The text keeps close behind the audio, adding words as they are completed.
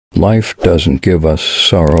Life doesn't give us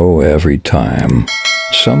sorrow every time.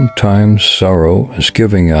 Sometimes sorrow is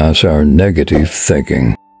giving us our negative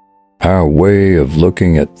thinking. Our way of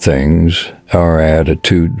looking at things, our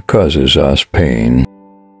attitude causes us pain.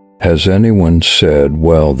 Has anyone said,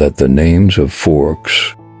 well, that the names of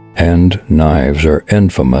forks and knives are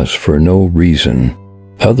infamous for no reason?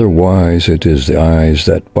 Otherwise it is the eyes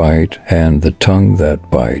that bite and the tongue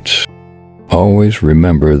that bites. Always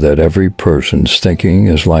remember that every person's thinking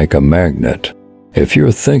is like a magnet. If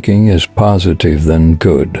your thinking is positive, then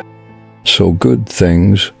good. So good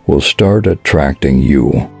things will start attracting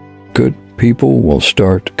you. Good people will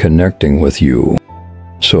start connecting with you.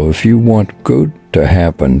 So if you want good to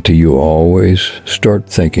happen to you, always start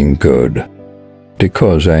thinking good.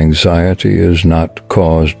 Because anxiety is not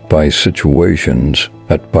caused by situations,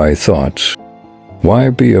 but by thoughts. Why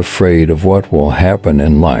be afraid of what will happen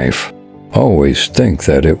in life? Always think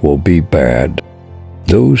that it will be bad.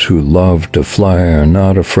 Those who love to fly are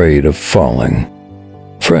not afraid of falling.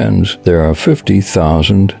 Friends, there are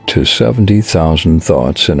 50,000 to 70,000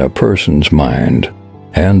 thoughts in a person's mind,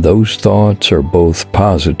 and those thoughts are both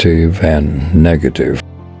positive and negative.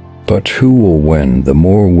 But who will win? The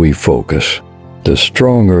more we focus, the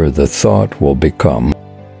stronger the thought will become.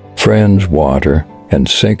 Friends, water can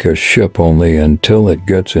sink a ship only until it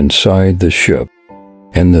gets inside the ship.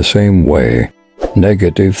 In the same way,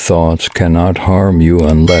 negative thoughts cannot harm you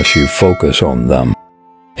unless you focus on them.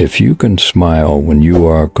 If you can smile when you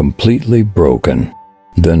are completely broken,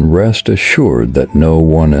 then rest assured that no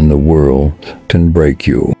one in the world can break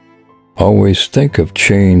you. Always think of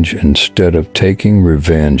change instead of taking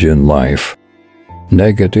revenge in life.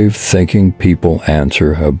 Negative thinking people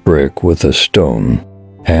answer a brick with a stone,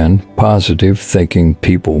 and positive thinking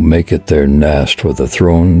people make it their nest with a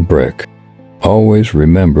thrown brick. Always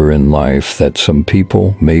remember in life that some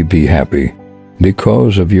people may be happy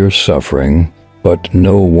because of your suffering, but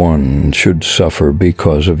no one should suffer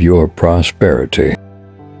because of your prosperity.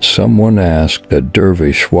 Someone asked a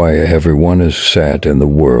dervish why everyone is sad in the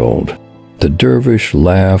world. The dervish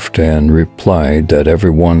laughed and replied that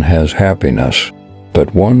everyone has happiness,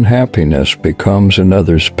 but one happiness becomes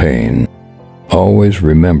another's pain. Always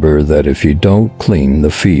remember that if you don't clean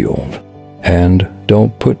the field and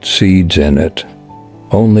don't put seeds in it,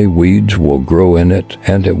 only weeds will grow in it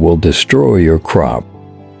and it will destroy your crop.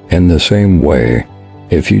 In the same way,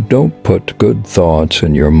 if you don't put good thoughts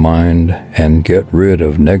in your mind and get rid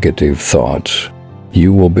of negative thoughts,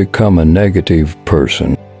 you will become a negative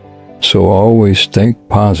person. So always think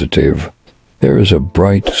positive. There is a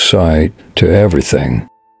bright side to everything.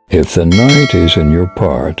 If the night is in your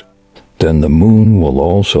part, then the moon will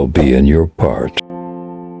also be in your part.